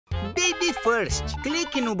BabyFirst.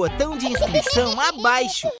 Clique no botão de inscrição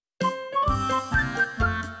abaixo.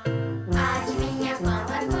 Adivinha qual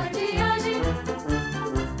a cor de hoje?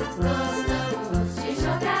 Gostamos de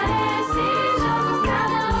jogar esse jogo.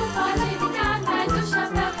 Cada um pode brincar, mas o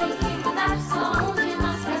chapéu tem que mudar de som. De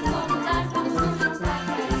nós pra comandar, vamos nos juntar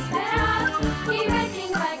pra esperar e ver quem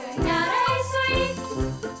vai ganhar. É isso aí,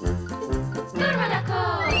 Turma da Cor.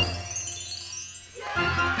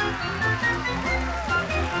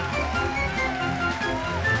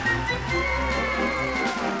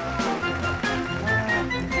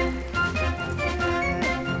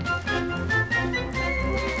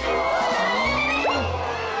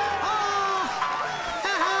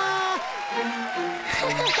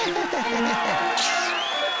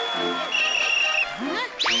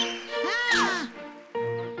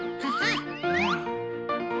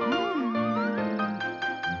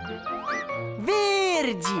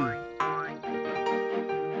 Verde.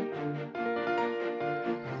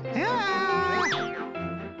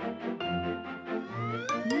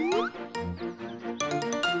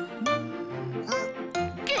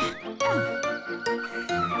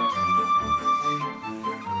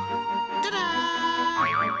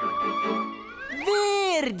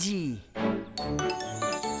 Verde.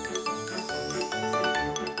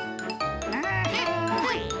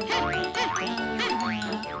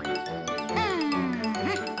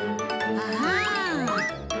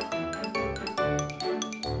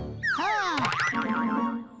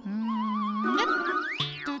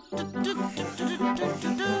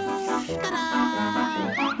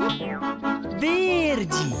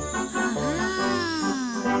 Verde.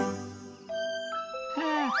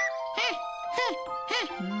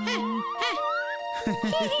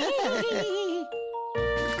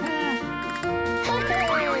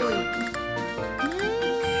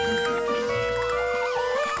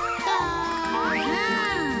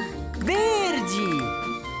 Verde.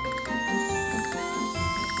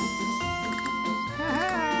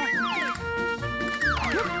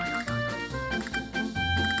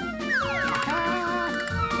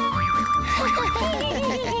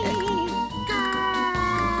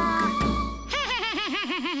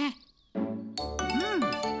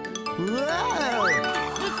 Uau!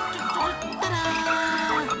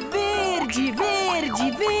 Verde,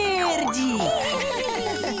 verde, verde!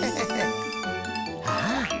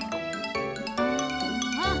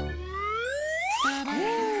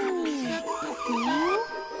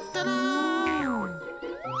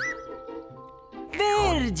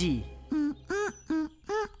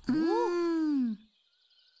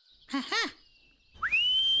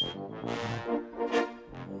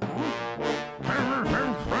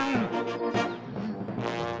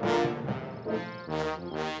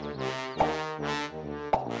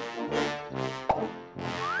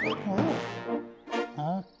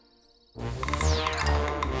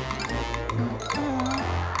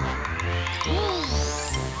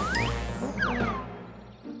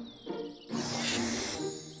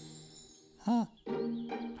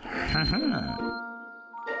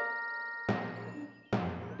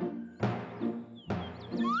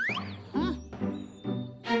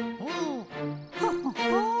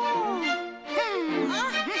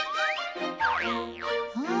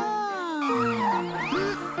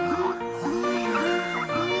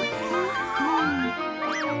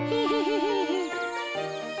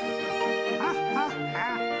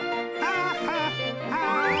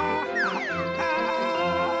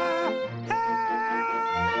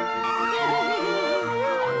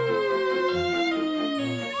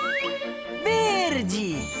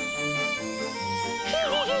 Verde!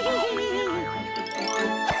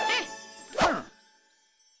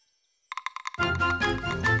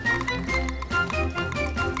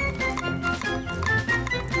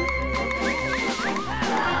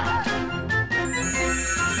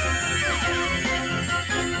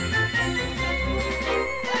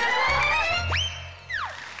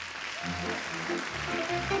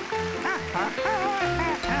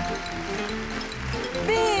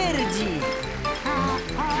 Verde!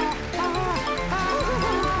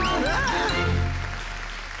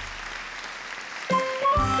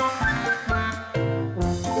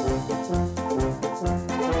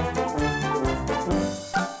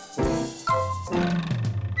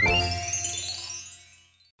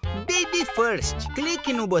 BabyFirst.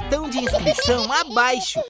 Clique no botão de inscrição abaixo.